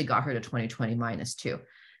 that actually got her to 20/20 -2.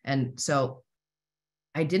 And so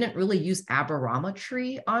I didn't really use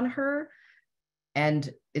aberrometry on her. And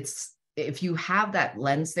if you have that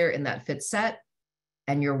lens there in that fit set,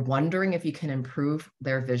 and you're wondering if you can improve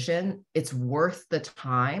their vision, it's worth the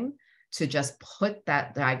time to just put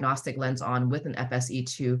that diagnostic lens on with an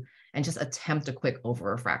FSE2 and just attempt a quick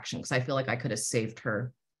over-refraction, because I feel like I could have saved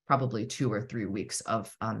her probably 2 or 3 weeks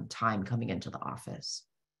of time coming into the office.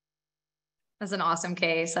 That's an awesome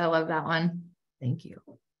case. I love that one. Thank you.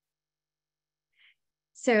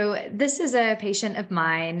 So this is a patient of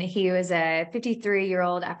mine. He was a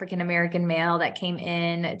 53-year-old African-American male that came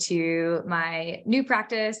in to my new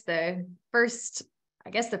practice the first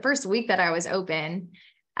week that I was open.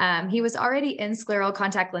 He was already in scleral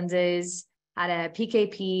contact lenses, had a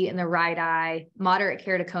PKP in the right eye, moderate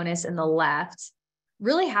keratoconus in the left.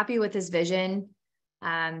 Really happy with his vision.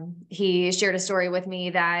 He shared a story with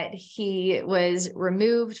me that he was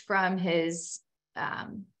removed from his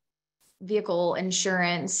vehicle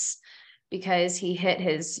insurance because he hit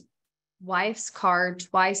his wife's car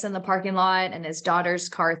twice in the parking lot and his daughter's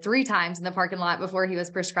car 3 times in the parking lot before he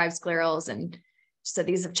was prescribed sclerals. And so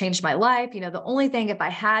these have changed my life. You know, the only thing, if I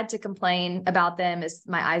had to complain about them, is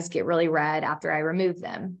my eyes get really red after I remove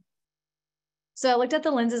them. So I looked at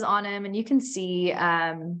the lenses on him, and you can see,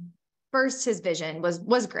 first, his vision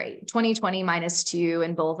was great, 20/20 -2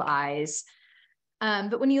 in both eyes.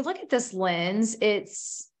 But when you look at this lens,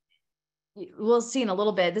 we'll see in a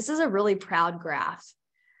little bit, this is a really proud graph.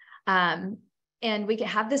 And we can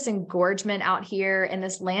have this engorgement out here, and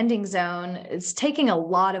this landing zone is taking a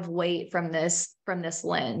lot of weight from this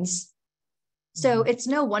lens. So it's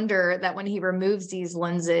no wonder that when he removes these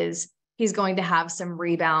lenses, he's going to have some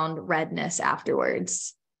rebound redness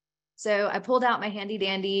afterwards. So I pulled out my handy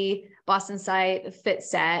dandy BostonSight fit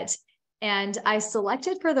set, and I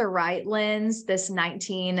selected for the right lens this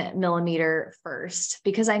 19mm first,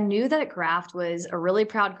 because I knew that graft was a really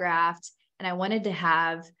proud graft, and I wanted to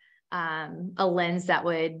have a lens that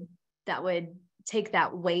would take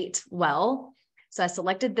that weight well. So I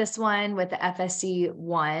selected this one with the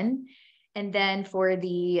FSC1. And then for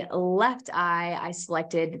the left eye, I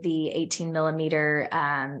selected the 18mm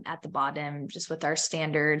at the bottom, just with our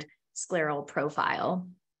standard scleral profile.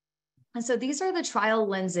 And so these are the trial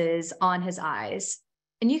lenses on his eyes.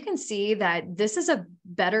 And you can see that this is a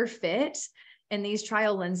better fit in these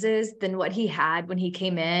trial lenses than what he had when he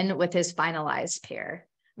came in with his finalized pair.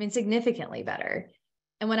 I mean, significantly better.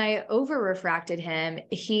 And when I over refracted him,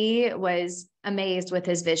 he was amazed with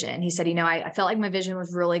his vision. He said, you know, I felt like my vision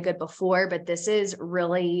was really good before, but this is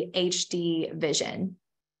really HD vision.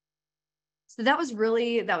 So that was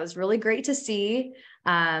really great to see. You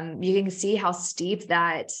can see how steep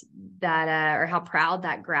or how proud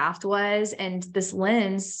that graft was. And this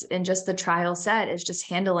lens in just the trial set is just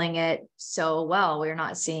handling it so well. We're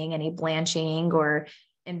not seeing any blanching or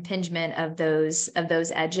impingement of those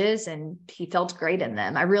edges, and he felt great in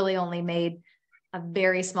them. I really only made a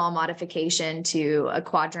very small modification to a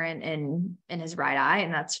quadrant in his right eye,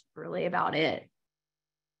 and that's really about it.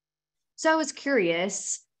 So I was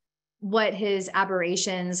curious what his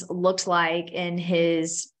aberrations looked like in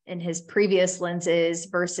his previous lenses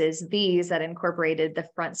versus these that incorporated the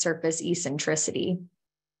front surface eccentricity.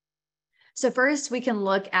 So first, we can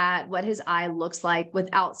look at what his eye looks like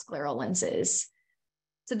without scleral lenses.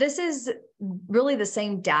 So this is really the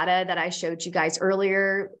same data that I showed you guys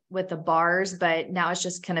earlier with the bars, but now it's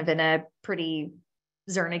just kind of in a pretty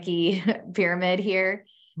Zernike pyramid here.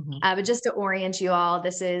 Mm-hmm. But just to orient you all,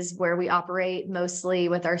 this is where we operate mostly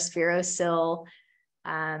with our spherocil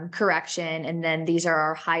correction. And then these are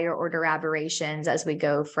our higher order aberrations as we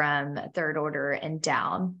go from 3rd order and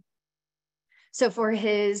down. So for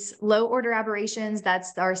his low order aberrations,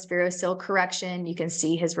 that's our spherocil correction. You can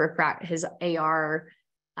see his AR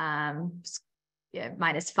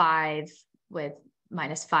 -5 with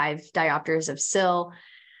 -5 diopters of sil.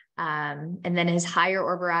 And then his higher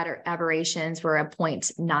order aberrations were a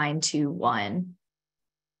 0.921.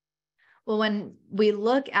 Well, when we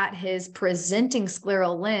look at his presenting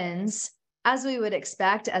scleral lens, as we would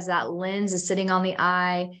expect, as that lens is sitting on the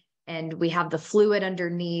eye and we have the fluid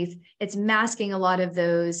underneath, it's masking a lot of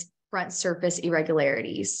those front surface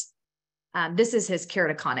irregularities. This is his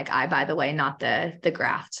keratoconic eye, by the way, not the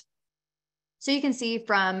graft. So you can see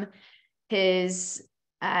from his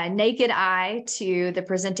naked eye to the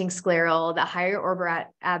presenting scleral, the higher order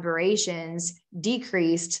aberrations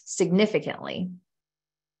decreased significantly.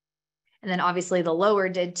 And then obviously the lower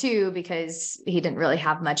did too, because he didn't really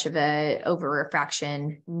have much of a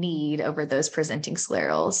over-refraction need over those presenting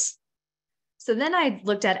sclerals. So then I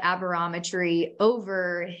looked at aberrometry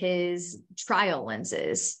over his trial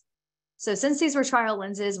lenses. So since these were trial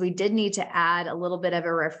lenses, we did need to add a little bit of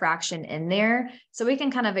a refraction in there. So we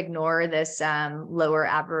can kind of ignore this lower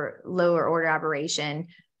order aberration.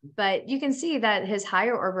 But you can see that his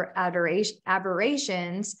higher order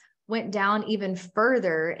aberrations went down even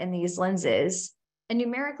further in these lenses. And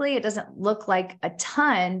numerically, it doesn't look like a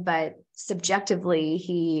ton, but subjectively,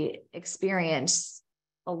 he experienced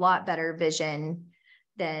a lot better vision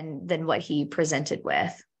than what he presented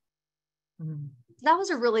with. Mm-hmm. That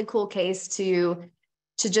was a really cool case to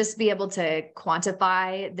just be able to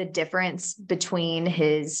quantify the difference between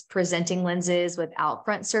his presenting lenses without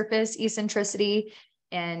front surface eccentricity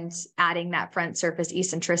and adding that front surface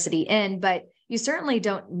eccentricity in. But you certainly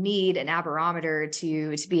don't need an aberrometer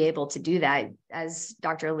to be able to do that. As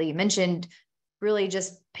Dr. Lee mentioned, really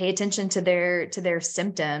just pay attention to their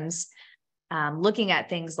symptoms, looking at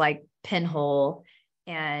things like pinhole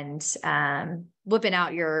and whipping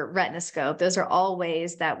out your retinoscope. Those are all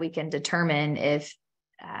ways that we can determine if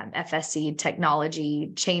FSC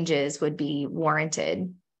technology changes would be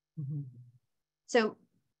warranted. Mm-hmm. So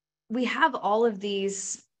we have all of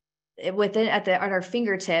these at our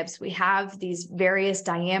fingertips. We have these various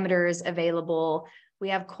diameters available. We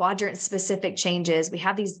have quadrant specific changes. We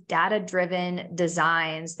have these data-driven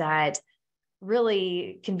designs that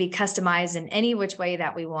really can be customized in any which way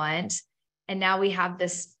that we want. And now we have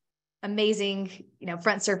this amazing,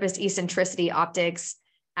 front surface eccentricity optics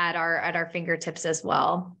at our fingertips as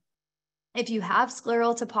well. If you have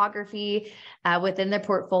scleral topography within the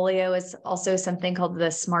portfolio, it's also something called the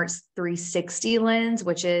Smart 360 lens,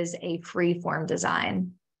 which is a free-form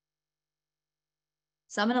design.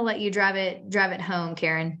 So I'm going to let you drive it home,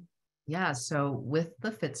 Karen. Yeah. So with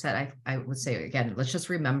the fit set, I would say, again, let's just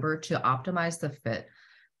remember to optimize the fit.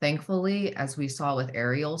 Thankfully, as we saw with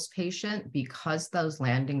Ariel's patient, because those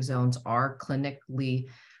landing zones are clinically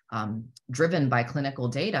driven by clinical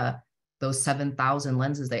data, those 7,000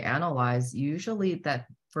 lenses they analyze, usually that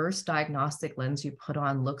first diagnostic lens you put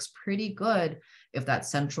on looks pretty good if that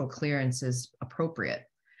central clearance is appropriate.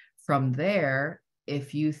 From there,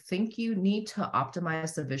 if you think you need to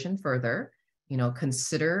optimize the vision further,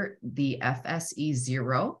 consider the FSE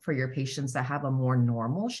 0 for your patients that have a more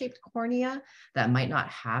normal shaped cornea that might not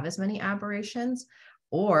have as many aberrations.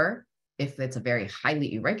 Or if it's a very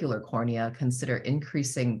highly irregular cornea, consider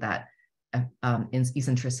increasing that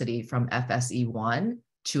eccentricity from FSE 1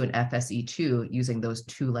 to an FSE 2 using those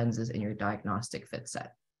two lenses in your diagnostic fit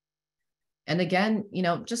set. And again,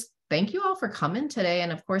 just thank you all for coming today.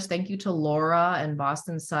 And of course, thank you to Laura and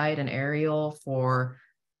BostonSight and Ariel for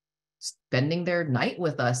spending their night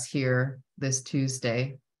with us here this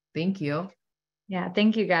Tuesday. Thank you. Yeah,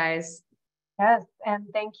 thank you guys. Yes, and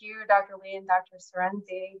thank you, Dr. Lee and Dr.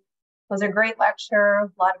 Cerenzie. It was a great lecture, a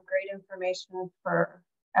lot of great information for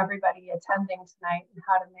everybody attending tonight and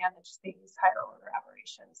how to manage these higher order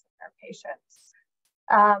aberrations in our patients.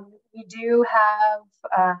 We do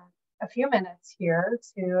have a few minutes here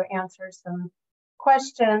to answer some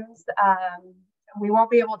questions. We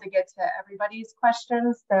won't be able to get to everybody's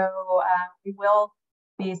questions, so we will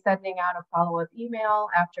be sending out a follow-up email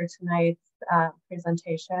after tonight's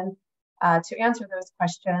presentation to answer those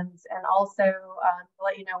questions. And also to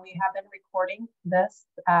let you know, we have been recording this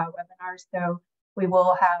webinar, so we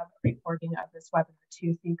will have a recording of this webinar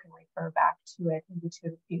too, so you can refer back to it into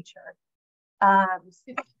the future.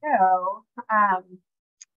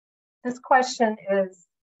 This question is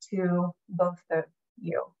to both of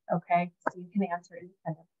you, okay? So you can answer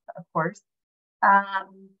independently, of course.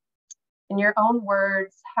 In your own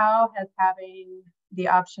words, how has having the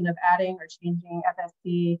option of adding or changing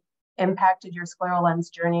FSC impacted your scleral lens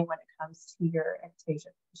journey when it comes to your ectasia?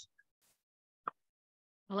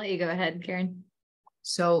 I'll let you go ahead, Karen.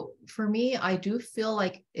 So for me, I do feel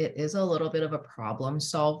like it is a little bit of a problem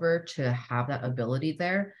solver to have that ability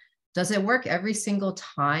there. Does it work every single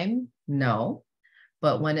time? No.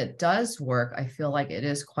 But when it does work, I feel like it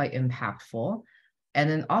is quite impactful. And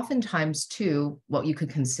then oftentimes too, what you could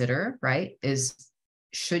consider, right, is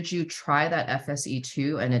should you try that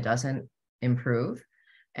FSE2 and it doesn't improve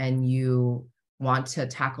and you want to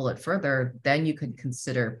tackle it further, then you could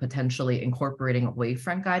consider potentially incorporating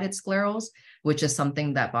wavefront guided sclerals, which is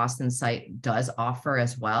something that BostonSight does offer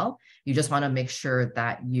as well. You just want to make sure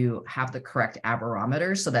that you have the correct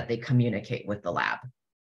aberrometers so that they communicate with the lab.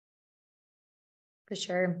 For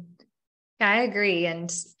sure. Yeah, I agree.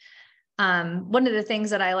 And one of the things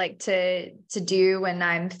that I like to do when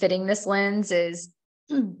I'm fitting this lens is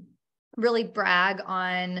really brag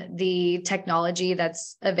on the technology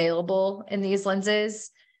that's available in these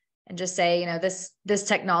lenses and just say, this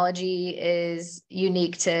technology is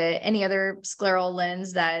unique to any other scleral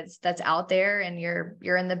lens that's out there, and you're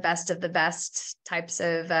in the best of the best type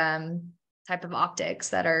of optics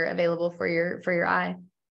that are available for your eye.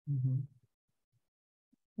 Mm-hmm.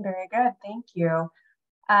 Very good, thank you.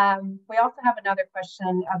 We also have another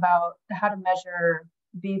question about how to measure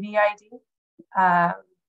BVID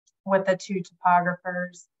with the two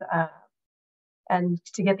topographers, and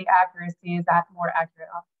to get the accuracy, is that more accurate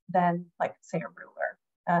than, like, say, a ruler?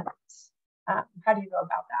 And how do you go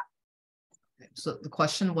about that? So the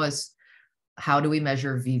question was, how do we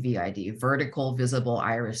measure VVID, vertical visible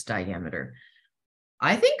iris diameter?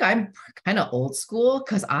 I think I'm kind of old school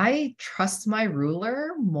because I trust my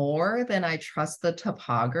ruler more than I trust the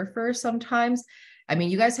topographer sometimes. I mean,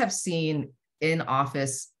 you guys have seen in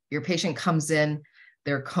office, your patient comes in,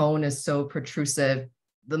 their cone is so protrusive,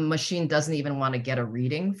 the machine doesn't even want to get a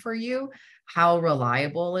reading for you. How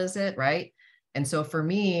reliable is it, right? And so for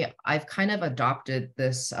me, I've kind of adopted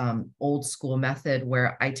this old school method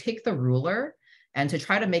where I take the ruler, and to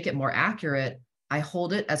try to make it more accurate, I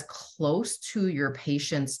hold it as close to your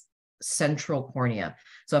patient's central cornea.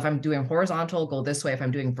 So if I'm doing horizontal, go this way. If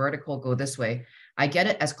I'm doing vertical, go this way. I get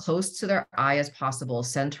it as close to their eye as possible,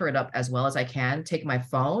 center it up as well as I can, take my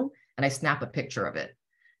phone, and I snap a picture of it.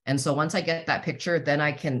 And so once I get that picture, then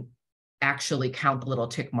I can actually count the little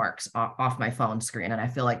tick marks off my phone screen. And I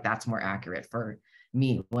feel like that's more accurate for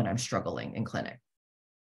me when I'm struggling in clinic.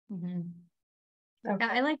 Mm-hmm. Okay.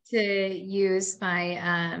 Yeah, I like to use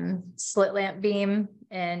my slit lamp beam,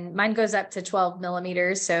 and mine goes up to 12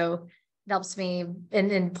 millimeters. So it helps me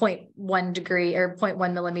in 0.1 degree or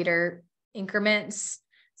 0.1 millimeter increments.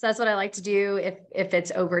 So that's what I like to do. If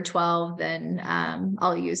it's over 12, then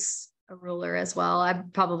I'll use a ruler as well.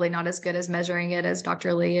 I'm probably not as good as measuring it as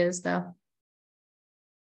Dr. Lee is, though.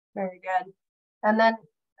 Very good. And then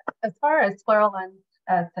as far as scleral lens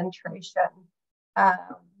centration,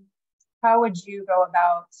 how would you go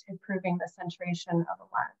about improving the centration of a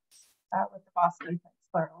lens with the BostonSight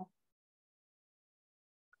scleral?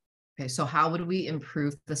 Okay, so how would we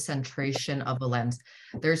improve the centration of a lens?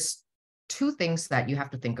 There's two things that you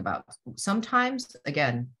have to think about. Sometimes,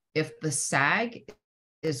 again, if the sag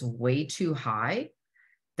is way too high,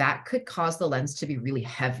 that could cause the lens to be really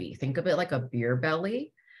heavy. Think of it like a beer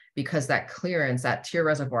belly, because that clearance, that tear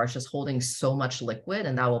reservoir is just holding so much liquid,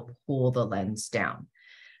 and that will pull the lens down.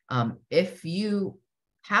 If you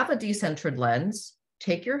have a decentered lens,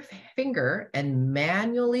 take your finger and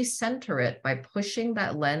manually center it by pushing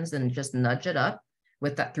that lens and just nudge it up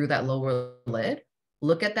with that through that lower lid.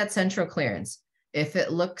 Look at that central clearance. If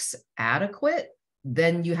it looks adequate,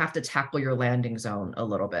 then you have to tackle your landing zone a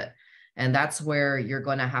little bit. And that's where you're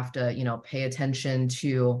going to have to, you know, pay attention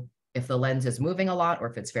to if the lens is moving a lot or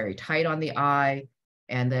if it's very tight on the eye,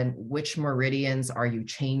 and then which meridians are you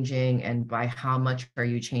changing and by how much are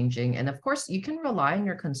you changing? And of course, you can rely on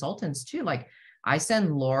your consultants too. Like I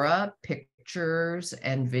send Laura pictures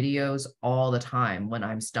and videos all the time when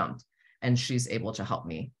I'm stumped, and she's able to help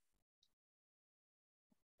me.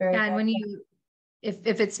 Yeah, and when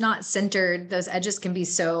if it's not centered, those edges can be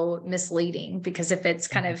so misleading, because if it's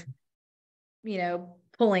kind of, you know,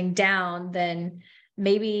 pulling down, then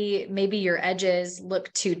maybe your edges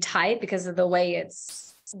look too tight because of the way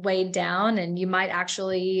it's weighed down, and you might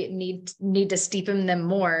actually need to steepen them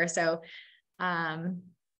more. So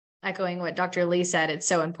echoing what Dr. Lee said, it's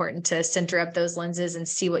so important to center up those lenses and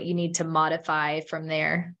see what you need to modify from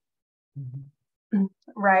there.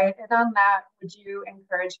 Right. And on that, would you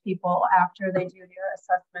encourage people after they do their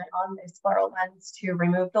assessment on the scleral lens to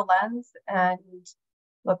remove the lens and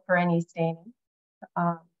look for any staining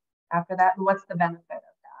after that? And what's the benefit of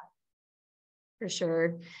that? For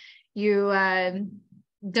sure. You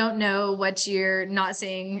don't know what you're not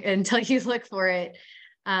seeing until you look for it.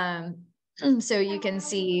 So you can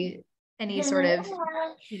see any sort of,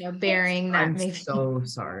 you know, bearing that I'm maybe. So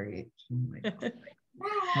sorry. Oh my God.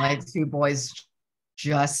 My two boys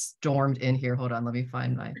just stormed in here. Hold on, let me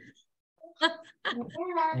find my.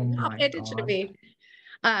 I'll pay attention to me.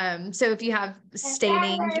 So if you have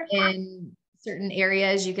staining in certain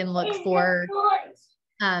areas, you can look for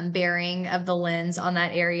bearing of the lens on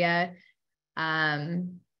that area.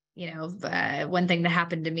 You know, one thing that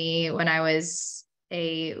happened to me when I was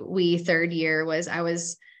a wee third year was I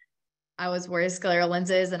was wearing scleral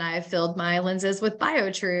lenses, and I filled my lenses with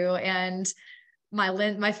BioTrue, and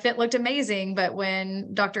my fit looked amazing. But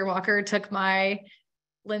when Dr. Walker took my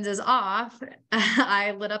lenses off,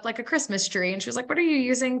 I lit up like a Christmas tree, and she was like, "What are you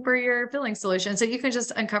using for your filling solution?" So you can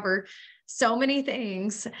just uncover so many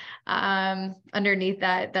things underneath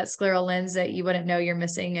that scleral lens that you wouldn't know you're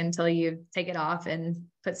missing until you take it off and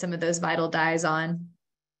put some of those vital dyes on.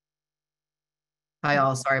 Hi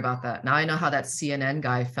all, sorry about that. Now I know how that CNN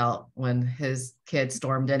guy felt when his kid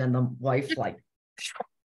stormed in and the wife like,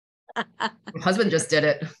 my husband just did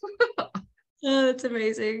it. Oh, that's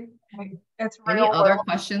amazing. It's Any other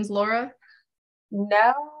questions, Laura?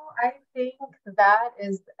 No, I think that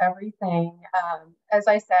is everything. As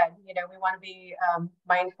I said, you know, we want to be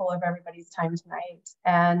mindful of everybody's time tonight.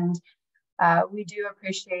 And we do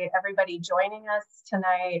appreciate everybody joining us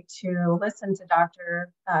tonight to listen to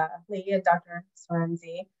Dr. Lee and Dr.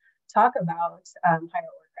 Cerenzie talk about higher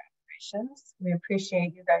order aberrations. We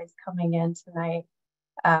appreciate you guys coming in tonight.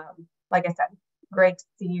 Like I said, great to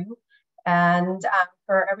see you. And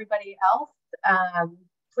for everybody else,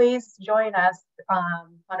 please join us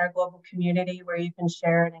on our global community where you can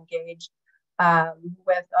share and engage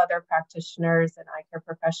with other practitioners and eye care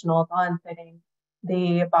professionals on fitting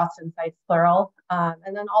the BostonSight plural.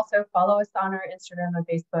 And then also follow us on our Instagram and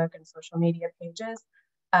Facebook and social media pages.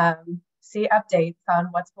 See updates on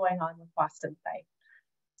what's going on with BostonSight.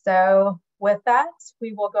 So with that,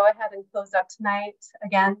 we will go ahead and close up tonight.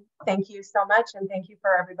 Again, thank you so much. And thank you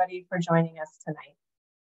for everybody for joining us tonight.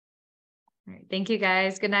 All right. Thank you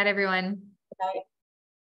guys. Good night, everyone. Good night.